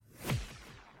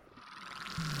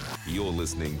You're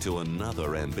listening to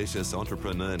another ambitious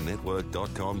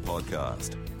Entrepreneurs.com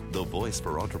podcast, the voice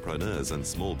for entrepreneurs and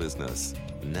small business.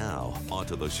 Now,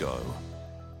 onto the show.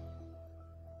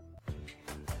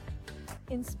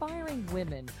 Inspiring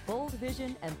women, bold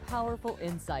vision, and powerful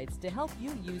insights to help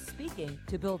you use speaking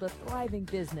to build a thriving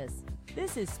business.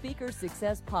 This is Speaker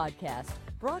Success Podcast,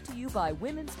 brought to you by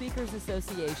Women Speakers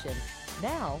Association.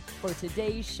 Now, for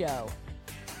today's show.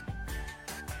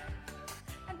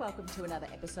 Welcome to another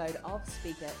episode of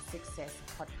Speaker Success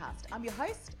Podcast. I'm your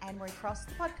host, Anne-Marie Cross,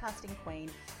 the podcasting queen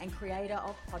and creator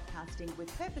of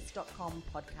podcastingwithpurpose.com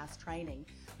podcast training.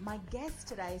 My guest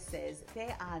today says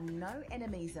there are no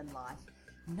enemies in life.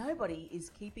 Nobody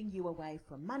is keeping you away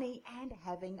from money and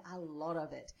having a lot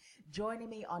of it.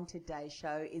 Joining me on today's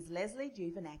show is Leslie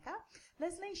Jovanacka.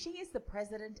 Leslie, she is the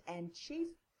president and chief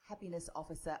happiness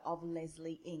officer of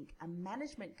Leslie Inc., a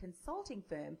management consulting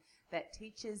firm that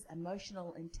teaches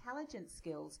emotional intelligence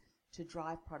skills to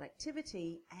drive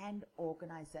productivity and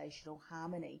organizational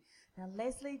harmony. Now,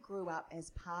 Leslie grew up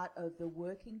as part of the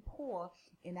working poor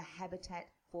in a Habitat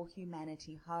for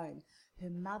Humanity home. Her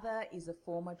mother is a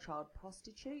former child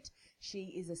prostitute.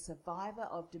 She is a survivor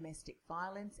of domestic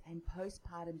violence and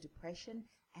postpartum depression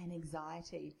and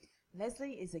anxiety.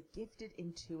 Leslie is a gifted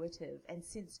intuitive, and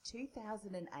since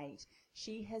 2008,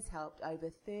 she has helped over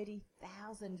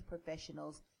 30,000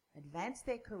 professionals advance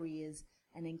their careers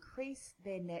and increase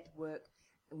their net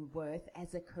worth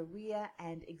as a career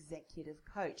and executive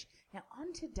coach. Now,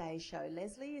 on today's show,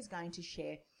 Leslie is going to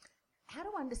share how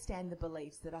to understand the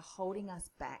beliefs that are holding us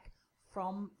back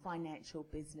from financial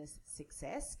business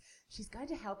success. She's going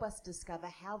to help us discover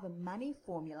how the money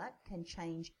formula can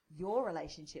change your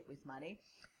relationship with money,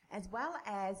 as well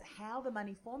as how the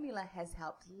money formula has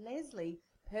helped Leslie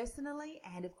personally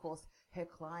and, of course, her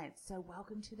clients. So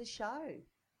welcome to the show.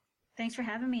 Thanks for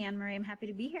having me, Anne-Marie. I'm happy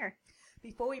to be here.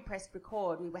 Before we pressed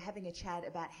record, we were having a chat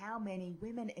about how many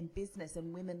women in business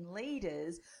and women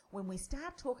leaders, when we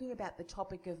start talking about the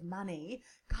topic of money,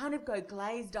 kind of go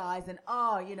glazed eyes and,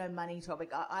 money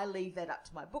topic. I leave that up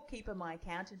to my bookkeeper, my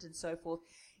accountant, and so forth.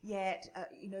 Yet,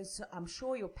 so I'm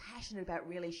sure you're passionate about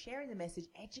really sharing the message,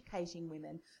 educating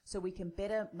women so we can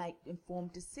better make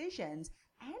informed decisions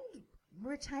and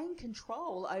retain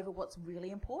control over what's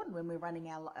really important when we're running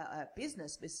our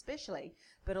business, especially,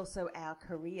 but also our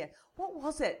career. What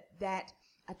was it that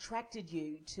attracted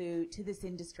you to this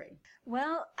industry?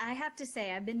 Well, I have to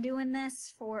say, I've been doing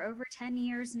this for over 10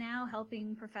 years now,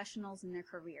 helping professionals in their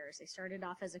careers. I started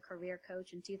off as a career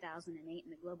coach in 2008 in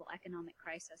the global economic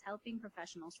crisis, helping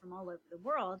professionals from all over the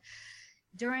world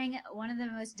during one of the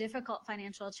most difficult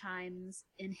financial times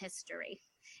in history.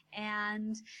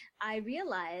 And I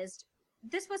realized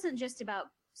this wasn't just about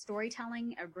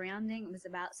storytelling or branding. It was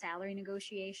about salary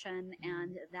negotiation,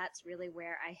 and that's really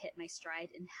where I hit my stride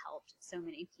and helped so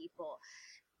many people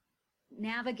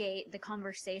navigate the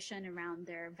conversation around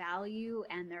their value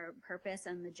and their purpose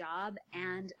and the job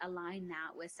and align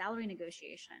that with salary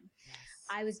negotiation. Yes.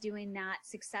 I was doing that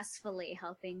successfully,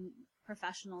 helping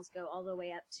professionals go all the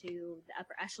way up to the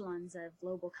upper echelons of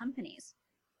global companies.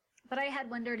 But I had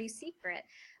one dirty secret.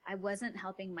 I wasn't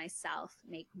helping myself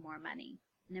make more money.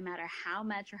 No matter how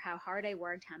much or how hard I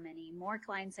worked, how many more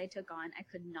clients I took on, I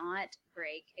could not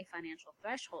break a financial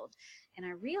threshold. And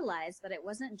I realized that it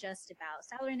wasn't just about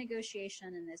salary negotiation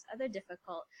and those other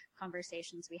difficult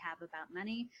conversations we have about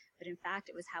money, but in fact,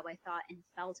 it was how I thought and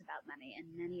felt about money.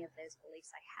 And many of those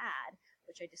beliefs I had,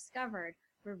 which I discovered,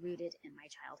 were rooted in my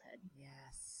childhood.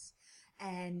 Yes.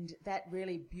 And that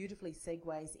really beautifully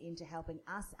segues into helping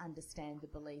us understand the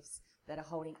beliefs that are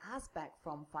holding us back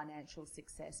from financial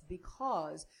success,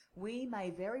 because we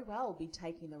may very well be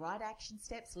taking the right action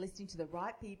steps, listening to the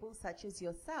right people such as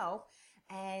yourself,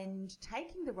 and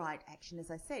taking the right action, as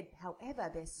I said.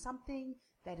 However, there's something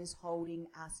that is holding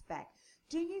us back.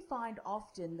 Do you find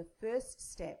often the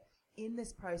first step in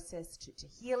this process to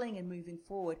healing and moving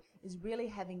forward is really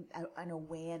having an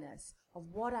awareness of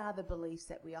what are the beliefs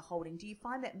that we are holding? Do you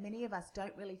find that many of us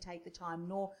don't really take the time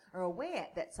nor are aware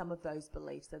that some of those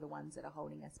beliefs are the ones that are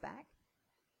holding us back?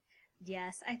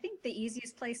 Yes, I think the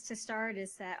easiest place to start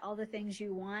is that all the things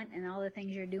you want and all the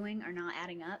things you're doing are not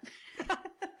adding up.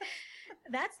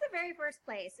 That's the very first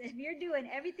place. If you're doing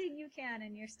everything you can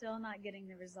and you're still not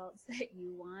getting the results that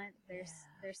you want, there's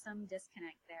some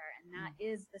disconnect there. And that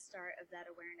is the start of that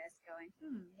awareness going,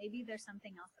 maybe there's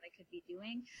something else that I could be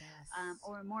doing. Yes.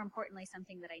 Or more importantly,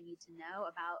 something that I need to know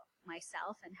about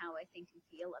myself and how I think and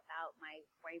feel about my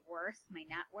worth, my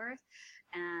net worth,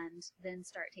 and then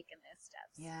start taking those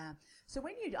steps. Yeah. So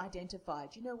when you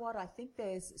identified, you know what, I think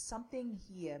there's something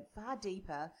here far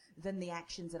deeper than the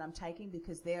actions that I'm taking,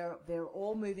 because they're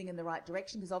all moving in the right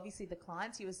direction, because obviously the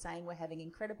clients you were saying were having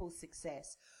incredible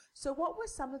success. So what were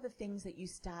some of the things that you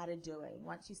started doing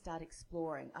once you start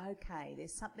exploring? Okay,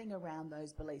 there's something around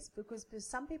those beliefs, because for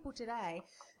some people today,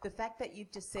 the fact that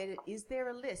you've just said it, is there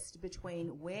a list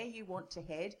between where you want to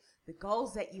head, the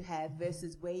goals that you have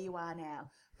versus where you are now?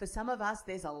 For some of us,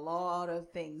 there's a lot of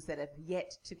things that have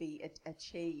yet to be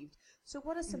achieved. So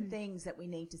what are some things that we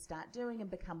need to start doing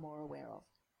and become more aware of?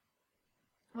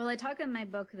 Well, I talk in my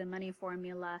book, The Money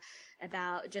Formula,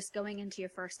 about just going into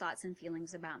your first thoughts and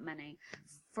feelings about money.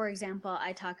 For example,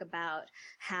 I talk about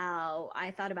how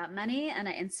I thought about money and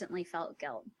I instantly felt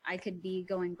guilt. I could be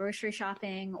going grocery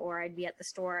shopping, or I'd be at the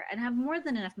store and have more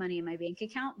than enough money in my bank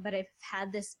account, but I've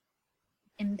had this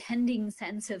impending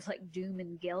sense of like doom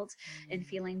and guilt and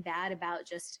feeling bad about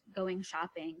just going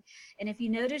shopping. And if you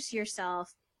notice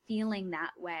yourself feeling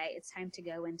that way, it's time to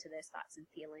go into those thoughts and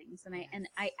feelings. And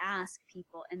I ask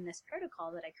people in this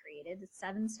protocol that I created, it's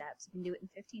 7 steps, you can do it in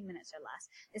 15 minutes or less,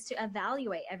 is to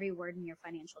evaluate every word in your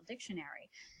financial dictionary.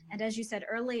 And as you said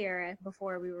earlier,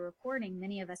 before we were recording,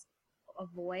 many of us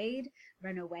avoid,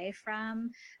 run away from,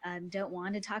 don't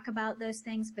want to talk about those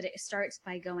things, but it starts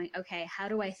by going, okay, how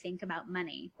do I think about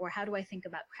money? Or how do I think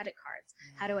about credit cards?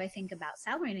 How do I think about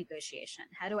salary negotiation?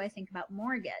 How do I think about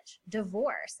mortgage,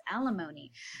 divorce,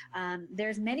 alimony?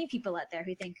 There's many people out there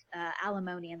who think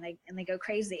alimony and they go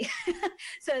crazy.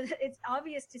 So it's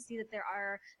obvious to see that there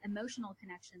are emotional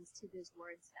connections to those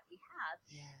words that we have.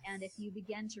 Yes. And if you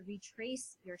begin to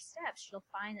retrace your steps, you'll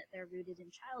find that they're rooted in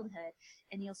childhood,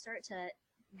 and you'll start to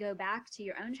go back to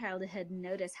your own childhood and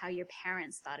notice how your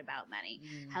parents thought about money,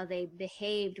 how they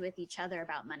behaved with each other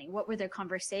about money, what were their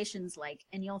conversations like.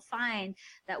 And you'll find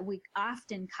that we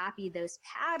often copy those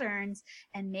patterns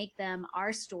and make them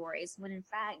our stories, when in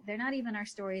fact they're not even our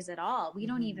stories at all. We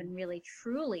don't even really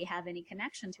truly have any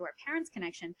connection to our parents'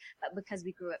 connection, but because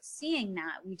we grew up seeing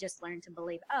that, we just learned to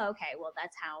believe, oh, okay, well,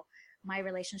 that's how my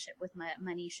relationship with my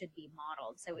money should be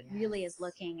modeled. So it really is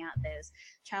looking at those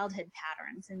childhood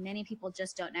patterns. And many people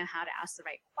just don't know how to ask the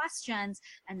right questions.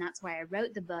 And that's why I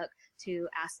wrote the book, to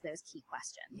ask those key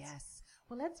questions. Yes.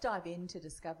 Well, let's dive into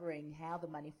discovering how the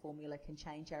money formula can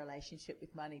change our relationship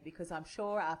with money, because I'm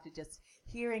sure after just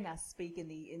hearing us speak in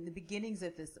the beginnings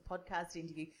of this podcast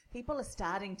interview, people are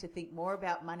starting to think more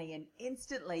about money, and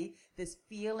instantly this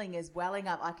feeling is welling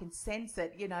up. I can sense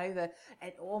it,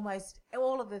 and almost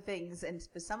all of the things, and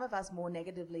for some of us more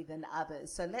negatively than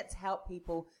others. So let's help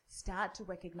people start to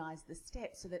recognize the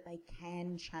steps so that they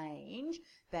can change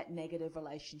that negative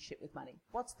relationship with money.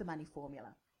 What's the money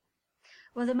formula?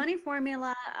 Well, the money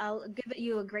formula, I'll give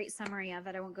you a great summary of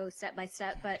it. I won't go step by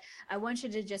step, but I want you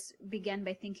to just begin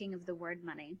by thinking of the word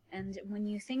money. And when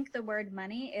you think the word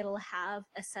money, it'll have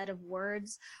a set of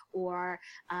words or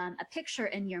a picture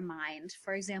in your mind.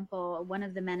 For example, one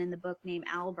of the men in the book named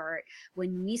Albert,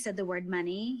 when we said the word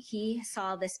money, he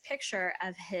saw this picture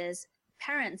of his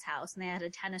parents' house, and they had a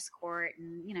tennis court,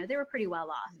 and they were pretty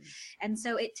well off. And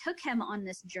so it took him on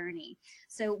this journey.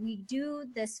 So we do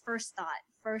this first thought,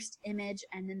 first image,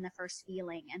 and then the first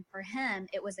feeling. And for him,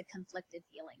 it was a conflicted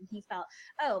feeling. He felt,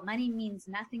 oh, money means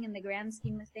nothing in the grand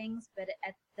scheme of things, but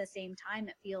at the same time,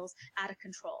 it feels out of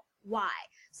control. Why?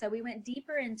 So we went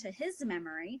deeper into his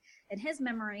memory, and his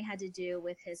memory had to do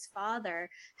with his father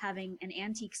having an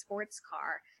antique sports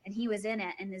car, and he was in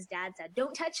it, and his dad said,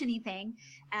 don't touch anything.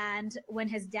 And when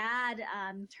his dad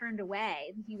turned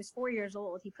away, he was 4 years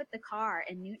old, he put the car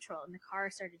in neutral, and the car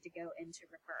started to go into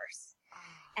reverse.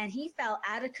 And he felt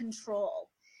out of control.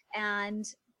 And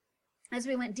as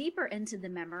we went deeper into the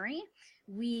memory,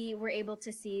 we were able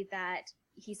to see that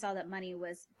he saw that money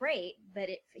was great, but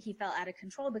he felt out of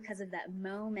control because of that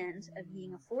moment of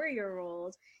being a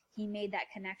 4-year-old. He made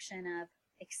that connection of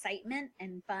excitement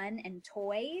and fun and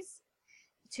toys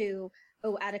to,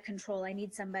 oh, out of control. I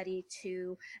need somebody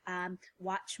to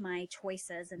watch my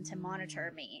choices and to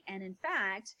monitor me. And in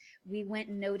fact, we went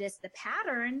and noticed the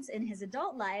patterns in his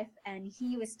adult life, and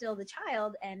he was still the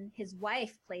child, and his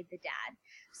wife played the dad.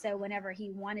 So whenever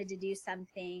he wanted to do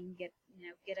something,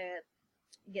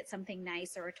 get something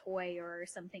nice or a toy or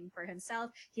something for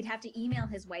himself, he'd have to email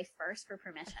his wife first for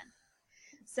permission.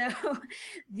 So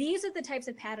these are the types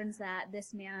of patterns that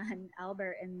this man,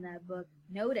 Albert, in the book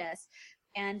noticed.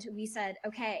 And we said,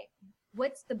 okay,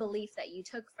 what's the belief that you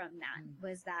took from that?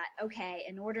 Was that, okay,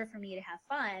 in order for me to have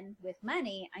fun with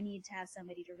money, I need to have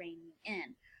somebody to rein me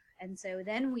in. And so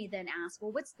then we asked,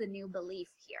 well, what's the new belief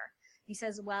here? He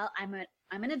says, well, I'm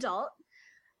an adult.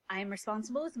 I'm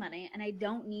responsible with money, and I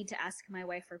don't need to ask my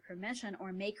wife for permission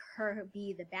or make her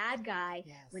be the bad guy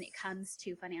when it comes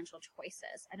to financial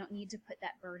choices. I don't need to put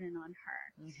that burden on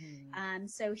her.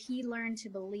 So he learned to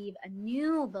believe a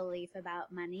new belief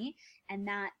about money, and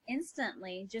that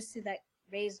instantly, just through that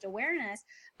raised awareness,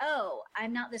 oh,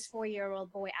 I'm not this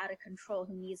 4-year-old boy out of control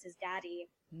who needs his daddy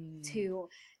to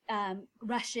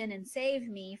rush in and save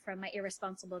me from my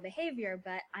irresponsible behavior,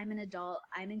 but I'm an adult,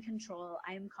 I'm in control,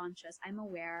 I'm conscious, I'm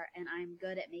aware, and I'm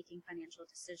good at making financial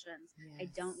decisions. I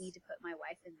don't need to put my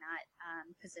wife in that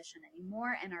position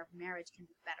anymore, and our marriage can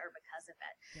be better because of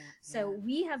it. So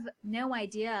we have no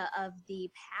idea of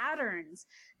the patterns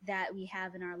that we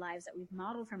have in our lives that we've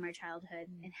modeled from our childhood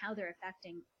and how they're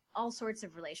affecting all sorts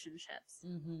of relationships.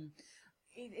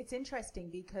 It's interesting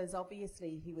because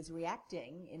obviously he was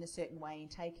reacting in a certain way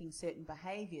and taking certain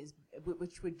behaviours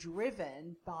which were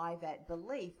driven by that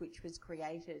belief which was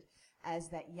created as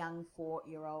that young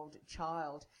 4-year-old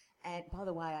child. And by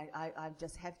the way, I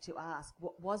just have to ask,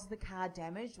 was the car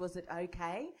damaged? Was it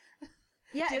okay?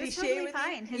 Yeah, Did it was he totally share with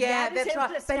fine. you? His Yeah, dad was that's able right.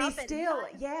 to But stop he it still,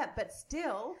 in time. but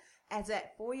still, as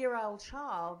that 4-year-old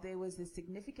child, there was a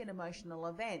significant emotional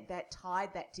event that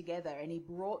tied that together, and he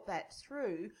brought that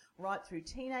through, right through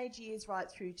teenage years,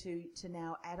 right through to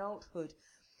now adulthood.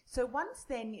 So once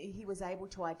then he was able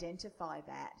to identify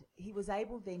that, he was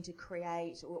able then to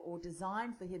create or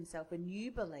design for himself a new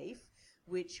belief,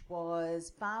 which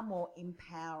was far more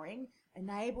empowering,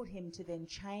 enabled him to then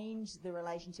change the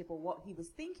relationship or what he was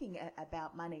thinking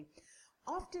about money.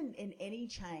 Often in any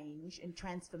change and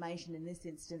transformation, in this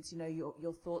instance, you know,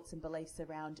 your thoughts and beliefs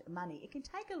around money, it can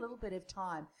take a little bit of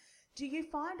time. Do you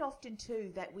find often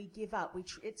too that we give up?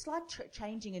 It's like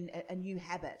changing a new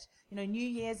habit. You know, New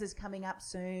Year's is coming up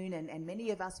soon, and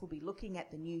many of us will be looking at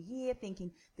the new year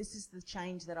thinking, this is the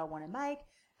change that I want to make.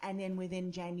 And then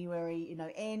within January, you know,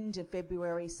 end of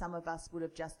February, some of us would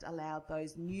have just allowed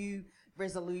those new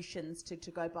resolutions to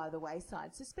go by the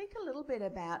wayside. So speak a little bit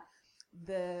about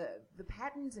the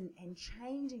patterns and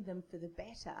changing them for the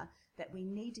better, that we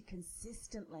need to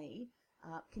consistently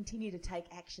continue to take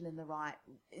action in the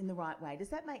right way. Does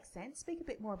that make sense? Speak a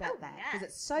bit more about that, because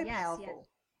it's so powerful.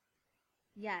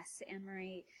 Yes,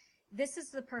 Anne-Marie. This is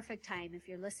the perfect time, if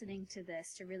you're listening to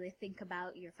this, to really think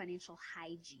about your financial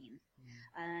hygiene.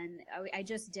 And I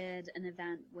just did an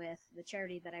event with the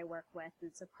charity that I work with.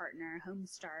 It's a partner, Home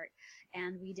Start,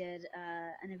 and we did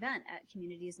an event at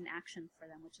Communities in Action for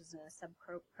them, which is a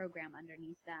sub-program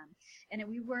underneath them. And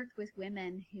we worked with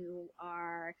women who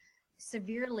are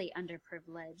severely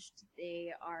underprivileged.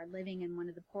 They are living in one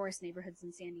of the poorest neighborhoods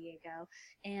in San Diego.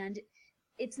 And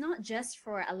it's not just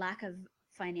for a lack of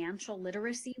financial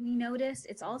literacy we notice,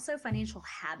 it's also financial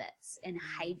habits and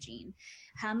hygiene.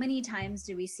 How many times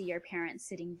do we see your parents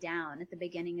sitting down at the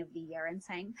beginning of the year and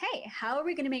saying, hey, how are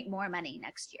we going to make more money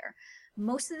next year?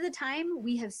 Most of the time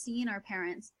we have seen our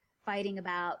parents fighting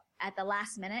about at the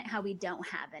last minute how we don't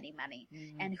have any money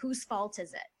and whose fault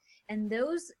is it? And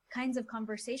those kinds of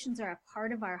conversations are a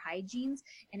part of our hygienes,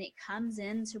 and it comes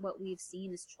into what we've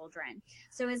seen as children.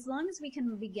 So as long as we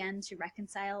can begin to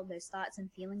reconcile those thoughts and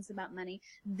feelings about money,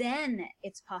 then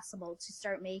it's possible to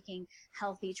start making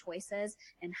healthy choices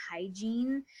and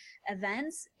hygiene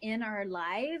events in our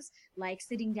lives, like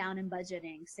sitting down and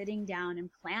budgeting, sitting down and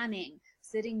planning,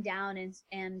 sitting down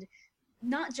and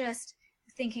not just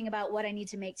thinking about what I need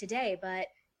to make today, but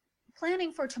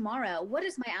planning for tomorrow. What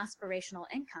is my aspirational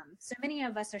income? So many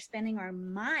of us are spending our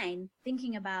mind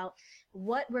thinking about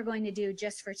what we're going to do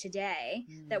just for today,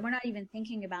 that we're not even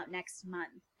thinking about next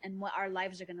month and what our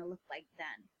lives are going to look like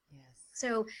then. Yes.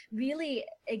 So really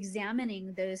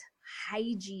examining those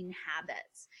hygiene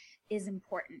habits is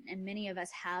important, and many of us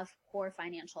have poor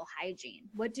financial hygiene.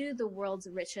 What do the world's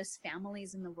richest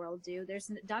families in the world do? There's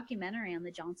a documentary on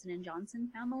the Johnson & Johnson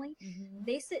family.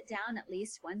 They sit down at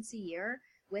least once a year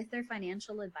with their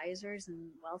financial advisors and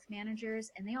wealth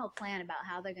managers, and they all plan about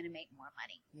how they're going to make more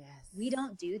money. Yes. We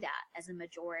don't do that as a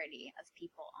majority of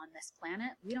people on this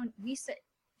planet. We sit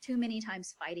too many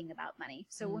times fighting about money.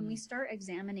 So when we start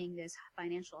examining those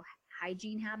financial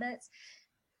hygiene habits,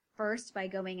 first by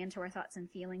going into our thoughts and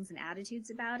feelings and attitudes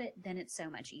about it, then it's so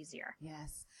much easier.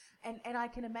 Yes. And I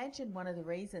can imagine one of the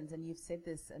reasons, and you've said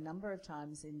this a number of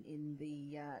times in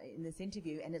this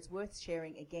interview, and it's worth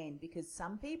sharing again, because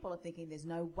some people are thinking there's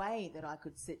no way that I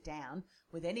could sit down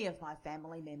with any of my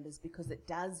family members, because it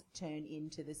does turn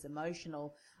into this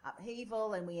emotional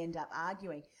upheaval and we end up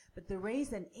arguing. But the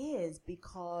reason is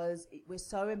because we're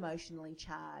so emotionally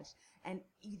charged. And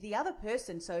the other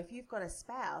person, so if you've got a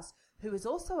spouse who is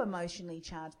also emotionally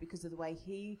charged because of the way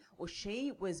he or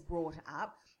she was brought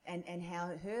up, and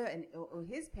how her or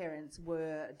his parents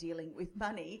were dealing with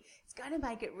money, it's going to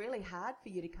make it really hard for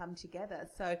you to come together.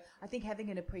 So I think having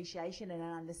an appreciation and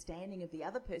an understanding of the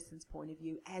other person's point of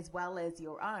view as well as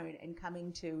your own, and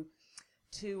coming to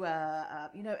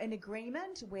an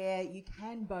agreement where you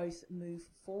can both move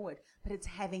forward, but it's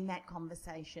having that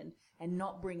conversation and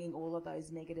not bringing all of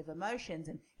those negative emotions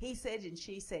and he said and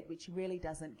she said, which really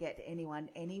doesn't get anyone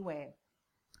anywhere.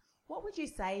 What would you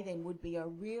say then would be a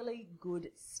really good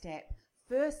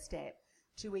first step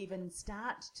to even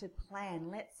start to plan?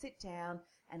 Let's sit down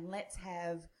and let's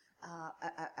have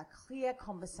a clear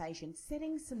conversation,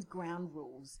 setting some ground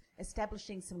rules,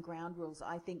 establishing some ground rules,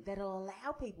 I think, that'll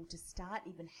allow people to start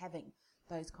even having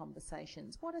those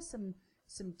conversations. What are some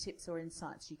tips or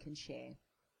insights you can share?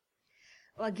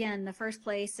 Well, again, the first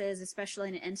place is, especially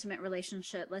in an intimate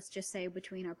relationship, let's just say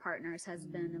between our partners,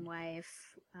 husband and wife,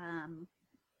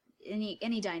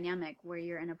 any dynamic where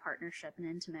you're in a partnership, an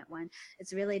intimate one,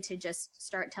 it's really to just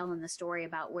start telling the story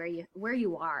about where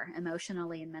you are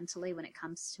emotionally and mentally when it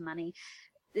comes to money.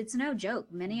 It's no joke.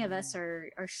 Many of us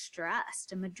are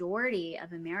stressed. A majority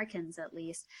of Americans, at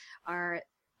least, are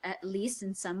at least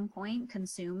in some point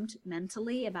consumed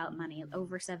mentally about money.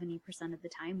 Over 70% of the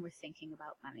time we're thinking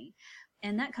about money.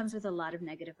 And that comes with a lot of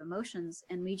negative emotions.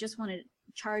 And we just want to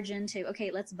charge into,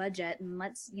 okay, let's budget and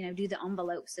let's, do the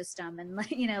envelope system and,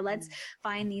 let's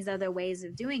find these other ways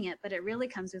of doing it. But it really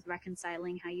comes with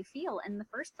reconciling how you feel. And the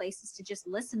first place is to just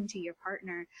listen to your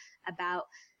partner about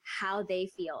how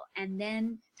they feel, and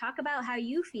then talk about how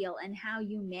you feel and how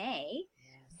you may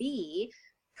be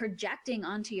projecting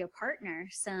onto your partner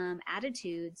some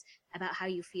attitudes about how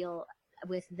you feel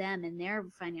with them and their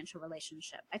financial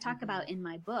relationship. I talk about in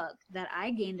my book that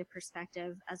I gained a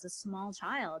perspective as a small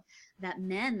child that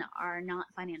men are not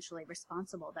financially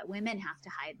responsible, that women have to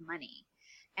hide money.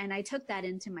 And I took that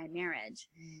into my marriage.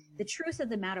 The truth of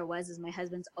the matter is my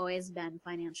husband's always been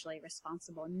financially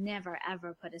responsible, never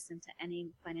ever put us into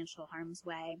any financial harm's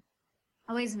way.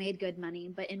 Always made good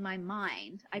money, but in my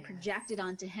mind, I projected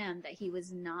onto him that he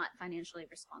was not financially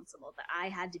responsible, that I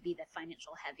had to be the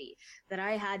financial heavy, that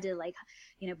I had to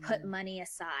put money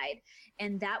aside.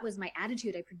 And that was my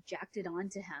attitude I projected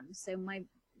onto him. So my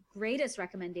greatest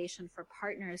recommendation for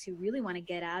partners who really want to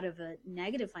get out of a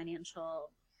negative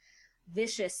financial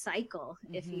vicious cycle,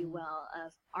 if you will,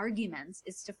 of arguments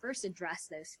is to first address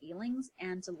those feelings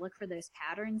and to look for those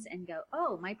patterns and go,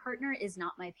 oh, my partner is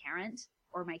not my parent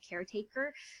or my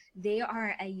caretaker. They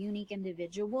are a unique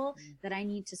individual that I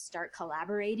need to start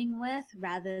collaborating with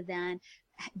rather than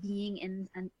being in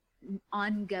an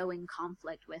ongoing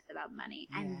conflict with about money.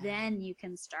 And then you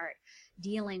can start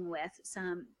dealing with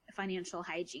some financial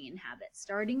hygiene habits,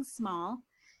 starting small,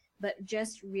 but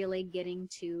just really getting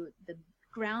to the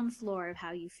ground floor of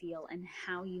how you feel and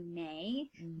how you may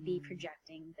be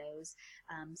projecting those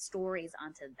stories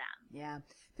onto them. Yeah,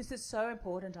 this is so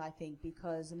important, I think,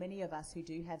 because many of us who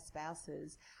do have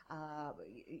spouses, and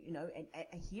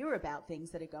hear about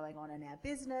things that are going on in our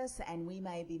business, and we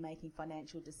may be making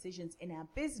financial decisions in our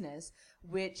business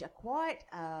which are quite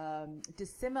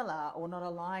dissimilar or not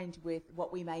aligned with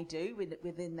what we may do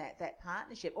within that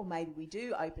partnership, or maybe we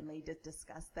do openly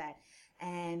discuss that.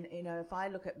 And, if I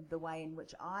look at the way in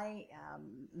which I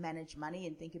manage money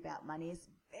and think about money, is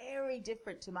very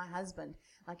different to my husband.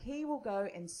 Like, he will go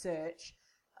and search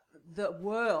the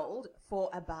world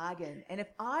for a bargain. And if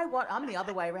I'm the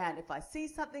other way around. If I see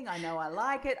something, I know I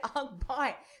like it, I'll buy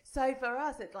it. So for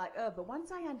us, it's like, but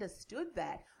once I understood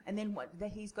that, and then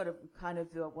he's got a kind of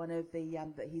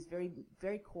he's very,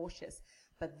 very cautious.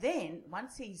 But then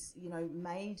once he's,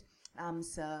 made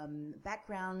some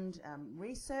background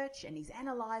research and he's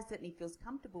analysed it and he feels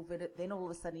comfortable with it, then all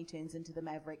of a sudden he turns into the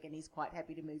maverick and he's quite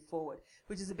happy to move forward,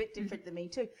 which is a bit different than me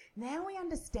too. Now we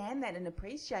understand that and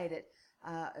appreciate it,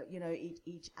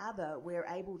 each other. We're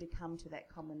able to come to that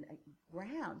common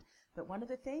ground. But one of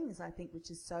the things I think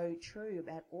which is so true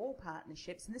about all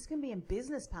partnerships, and this can be in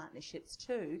business partnerships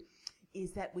too,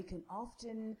 is that we can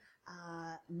often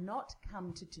not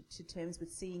come to terms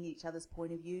with seeing each other's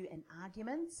point of view, and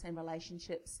arguments and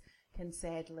relationships can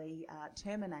sadly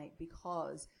terminate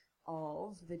because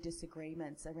of the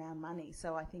disagreements around money.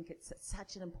 So I think it's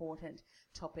such an important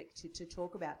topic to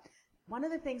talk about. One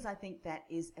of the things I think that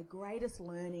is a greatest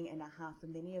learning and aha for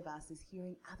many of us is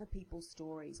hearing other people's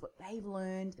stories, what they've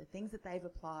learned, the things that they've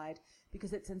applied,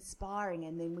 because it's inspiring,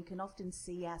 and then we can often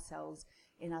see ourselves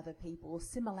in other people,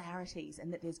 similarities,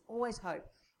 and that there's always hope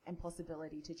and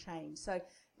possibility to change. So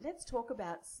let's talk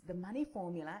about the money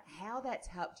formula, how that's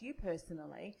helped you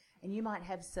personally, and you might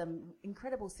have some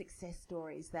incredible success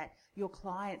stories that your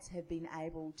clients have been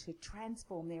able to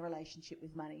transform their relationship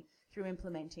with money through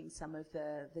implementing some of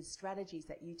the strategies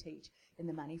that you teach in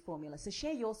the money formula. So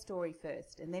share your story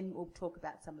first, and then we'll talk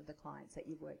about some of the clients that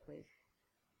you've worked with.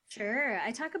 Sure.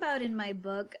 I talk about in my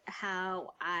book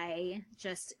how I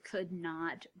just could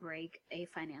not break a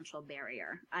financial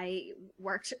barrier. I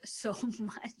worked so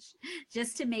much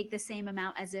just to make the same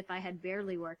amount as if I had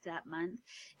barely worked that month.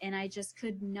 And I just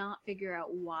could not figure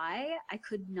out why I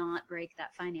could not break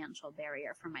that financial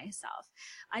barrier for myself.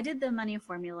 I did the money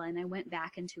formula and I went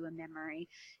back into a memory,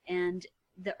 and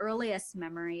the earliest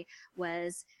memory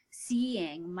was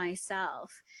seeing myself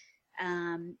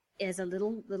as a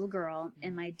little girl,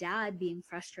 and my dad being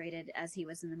frustrated as he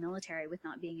was in the military with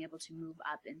not being able to move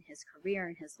up in his career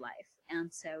in his life.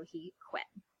 And so he quit.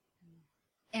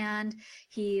 And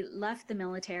he left the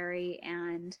military,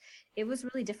 and it was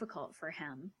really difficult for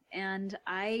him. And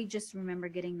I just remember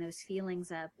getting those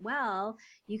feelings of, well,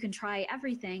 you can try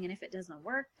everything, and if it doesn't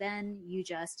work, then you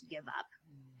just give up.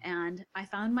 And I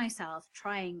found myself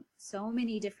trying so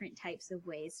many different types of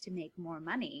ways to make more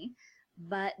money,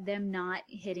 but them not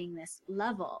hitting this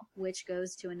level, which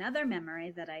goes to another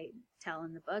memory that I tell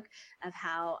in the book of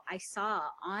how I saw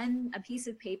on a piece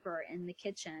of paper in the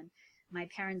kitchen my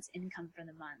parents' income for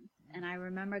the month. And I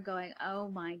remember going, oh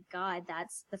my God,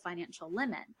 that's the financial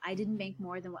limit. I didn't make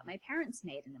more than what my parents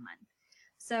made in a month.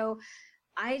 So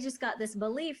I just got this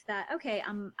belief that, okay,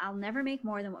 I'll never make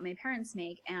more than what my parents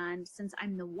make. And since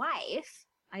I'm the wife,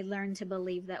 I learned to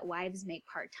believe that wives make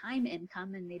part-time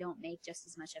income and they don't make just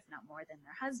as much, if not more, than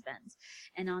their husbands.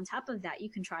 And on top of that, you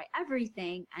can try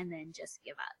everything and then just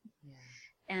give up. Yeah.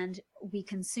 And we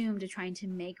consume to trying to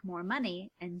make more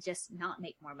money and just not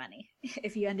make more money,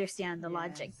 if you understand the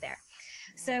logic there.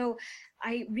 So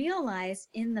I realized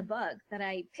in the book that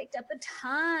I picked up a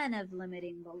ton of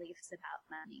limiting beliefs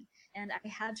about money, and I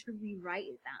had to rewrite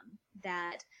them,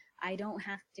 that I don't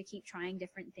have to keep trying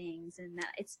different things, and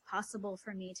that it's possible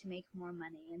for me to make more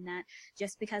money, and that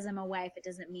just because I'm a wife, it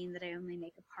doesn't mean that I only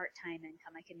make a part-time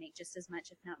income. I can make just as much,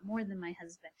 if not more, than my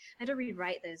husband. I had to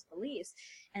rewrite those beliefs,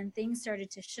 and things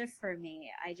started to shift for me.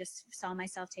 I just saw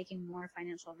myself taking more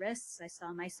financial risks. I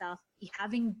saw myself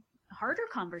having harder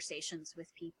conversations with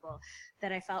people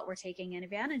that I felt were taking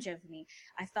advantage of me.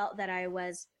 I felt that I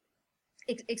was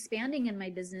expanding in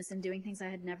my business and doing things I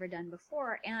had never done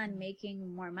before and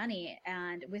making more money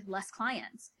and with less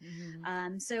clients.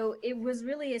 So it was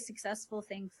really a successful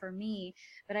thing for me,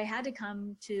 but I had to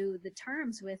come to the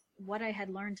terms with what I had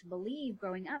learned to believe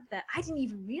growing up that I didn't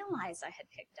even realize I had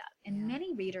picked up. And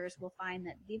many readers will find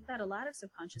that they've got a lot of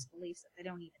subconscious beliefs that they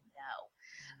don't even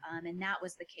know. And that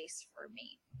was the case for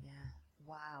me. Yeah.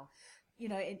 Wow. You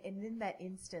know, and in that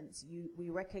instance, we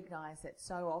recognize that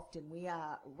so often we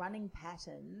are running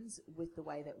patterns with the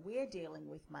way that we're dealing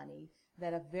with money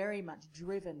that are very much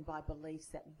driven by beliefs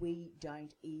that we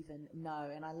don't even know.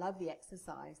 And I love the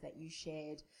exercise that you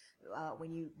shared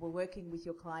when you were working with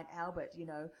your client, Albert. You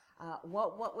know,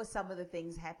 what were some of the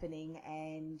things happening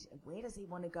and where does he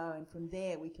want to go? And from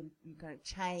there, you can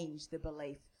change the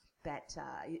belief that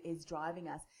is driving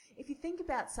us. If you think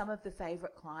about some of the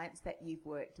favorite clients that you've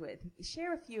worked with,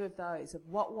 share a few of those of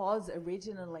what was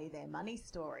originally their money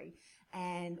story,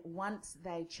 and once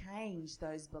they changed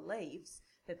those beliefs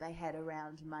that they had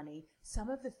around money, some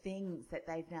of the things that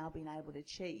they've now been able to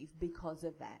achieve because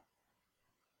of that.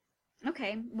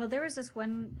 Okay. Well, there was this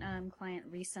one client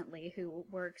recently who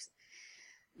works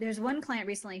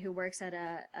at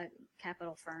a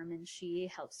capital firm, and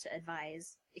she helps to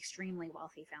advise extremely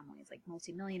wealthy families, like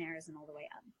multimillionaires and all the way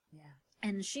up. Yeah.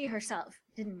 And she herself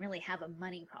didn't really have a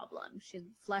money problem. She's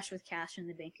flush with cash in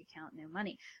the bank account, no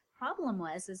money. Problem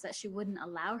was that she wouldn't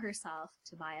allow herself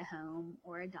to buy a home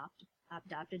or adopt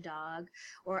a dog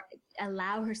or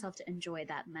allow herself to enjoy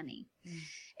that money.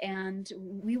 And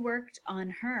we worked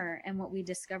on her, and what we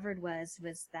discovered was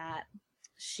that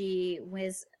she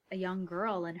was a young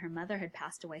girl and her mother had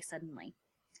passed away suddenly.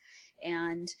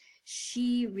 And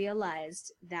she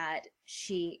realized that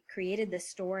she created this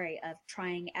story of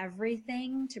trying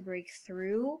everything to break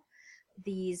through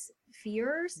these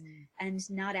fears and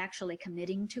not actually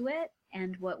committing to it.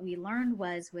 And what we learned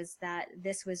was that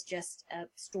this was just a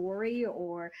story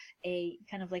or a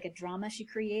kind of like a drama she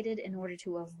created in order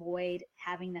to avoid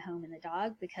having the home and the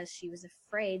dog, because she was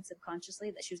afraid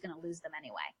subconsciously that she was going to lose them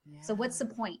anyway. Yeah. So what's the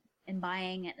point in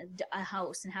buying a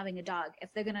house and having a dog if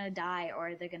they're going to die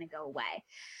or they're going to go away?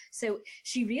 So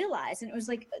she realized, and it was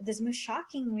like this most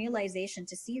shocking realization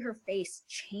to see her face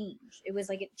change. It was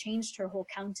like it changed her whole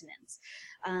countenance.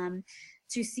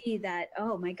 To see that,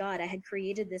 oh my God, I had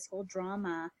created this whole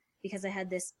drama because I had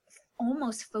this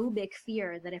almost phobic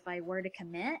fear that if I were to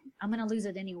commit, I'm going to lose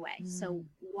it anyway. So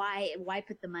why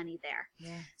put the money there?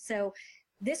 Yeah. So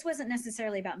this wasn't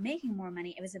necessarily about making more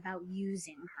money. It was about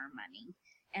using her money.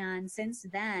 And since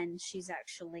then, she's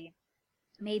actually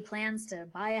made plans to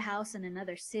buy a house in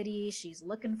another city. She's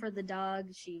looking for the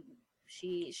dog. She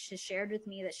shared with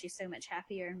me that she's so much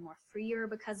happier and more freer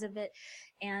because of it.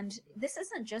 And this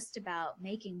isn't just about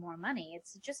making more money.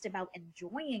 It's just about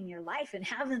enjoying your life and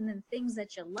having the things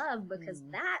that you love, because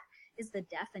that is the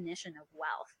definition of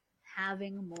wealth.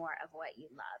 Having more of what you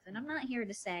love. And I'm not here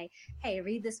to say, hey,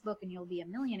 read this book and you'll be a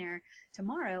millionaire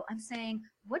tomorrow. I'm saying,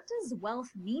 what does wealth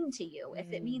mean to you?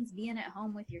 If it means being at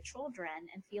home with your children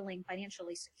and feeling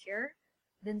financially secure,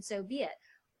 then so be it.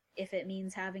 If it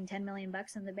means having 10 million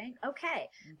bucks in the bank, okay.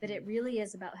 But it really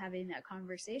is about having that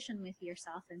conversation with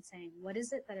yourself and saying, what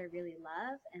is it that I really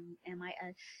love? And am I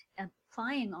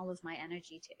applying all of my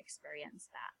energy to experience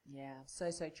that? Yeah, so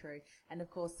true. And of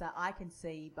course, I can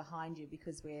see behind you,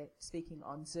 because we're speaking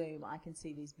on Zoom, I can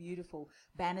see these beautiful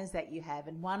banners that you have.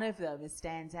 And one of them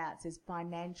stands out, says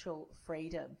financial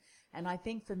freedom. And I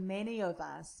think for many of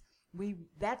us,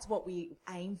 that's what we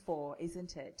aim for,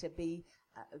 isn't it? To be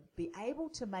able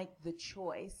to make the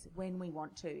choice when we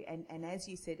want to. And as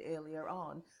you said earlier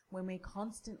on, when we're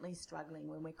constantly struggling,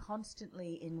 when we're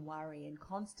constantly in worry and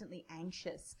constantly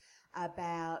anxious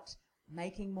about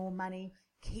making more money,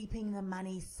 keeping the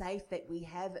money safe that we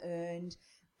have earned,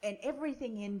 and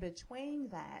everything in between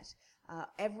that,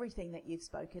 everything that you've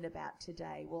spoken about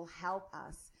today will help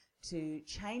us to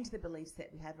change the beliefs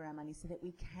that we have around money so that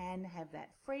we can have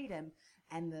that freedom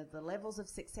and the levels of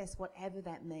success, whatever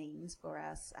that means for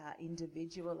us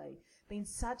individually. Been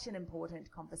such an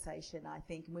important conversation, I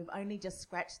think, and we've only just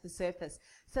scratched the surface.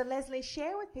 So Leslie,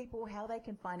 share with people how they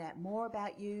can find out more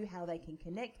about you, how they can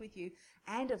connect with you,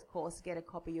 and of course get a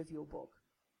copy of your book.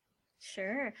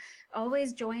 Sure.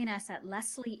 Always join us at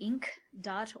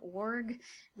leslieinc.org,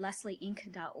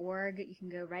 leslieinc.org. You can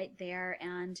go right there,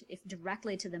 and if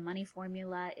directly to the Money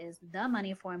Formula is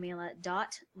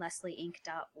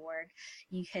themoneyformula.leslieinc.org.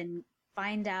 You can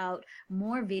find out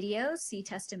more videos, see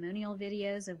testimonial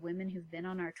videos of women who've been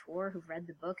on our tour, who've read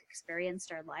the book,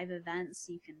 experienced our live events.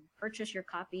 You can purchase your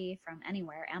copy from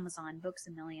anywhere, Amazon, Books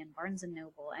A Million, Barnes &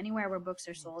 Noble, anywhere where books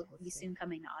are sold. Will be soon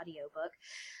coming to audiobook.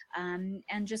 And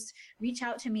just reach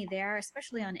out to me there,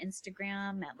 especially on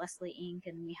Instagram at Leslie Inc.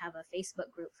 And we have a Facebook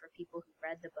group for people who've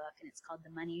read the book, and it's called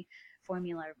the Money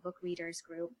Formula Book Readers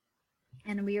Group.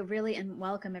 And we really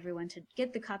welcome everyone to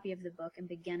get the copy of the book and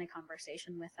begin a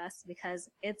conversation with us, because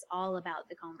it's all about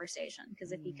the conversation.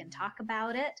 Because if you can talk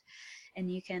about it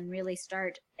and you can really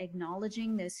start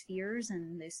acknowledging those fears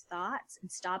and those thoughts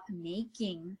and stop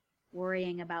making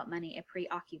worrying about money a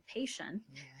preoccupation,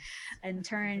 and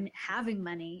turn having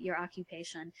money your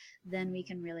occupation, then we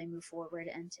can really move forward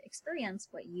and to experience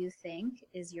what you think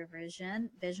is your vision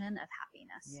of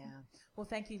happiness. Yeah. Well,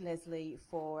 thank you, Leslie,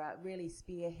 for really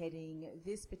spearheading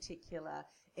this particular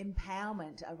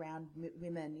empowerment around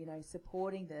women,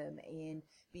 supporting them in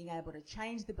being able to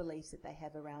change the beliefs that they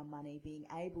have around money, being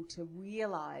able to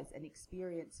realize and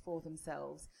experience for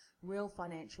themselves real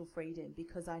financial freedom,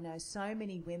 because I know so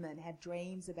many women have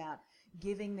dreams about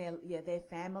giving their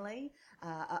family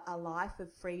a life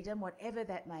of freedom, whatever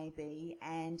that may be,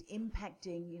 and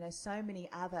impacting, so many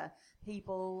other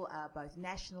people, both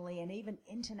nationally and even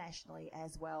internationally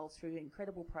as well, through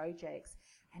incredible projects.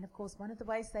 And of course, one of the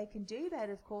ways they can do that,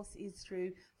 of course, is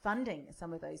through funding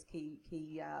some of those key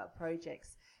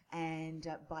projects. And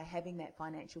by having that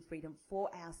financial freedom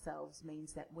for ourselves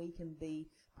means that we can be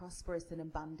prosperous and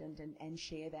abundant and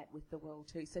share that with the world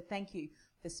too. So thank you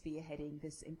for spearheading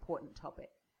this important topic.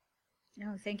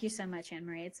 Oh, thank you so much,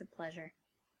 Anne-Marie. It's a pleasure.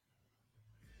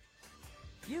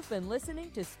 You've been listening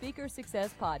to Speaker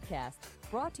Success Podcast,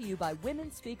 brought to you by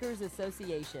Women Speakers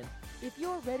Association. If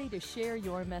you're ready to share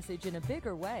your message in a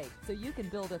bigger way so you can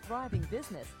build a thriving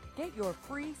business, get your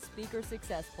free Speaker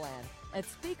Success Plan at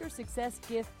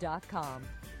speakersuccessgift.com.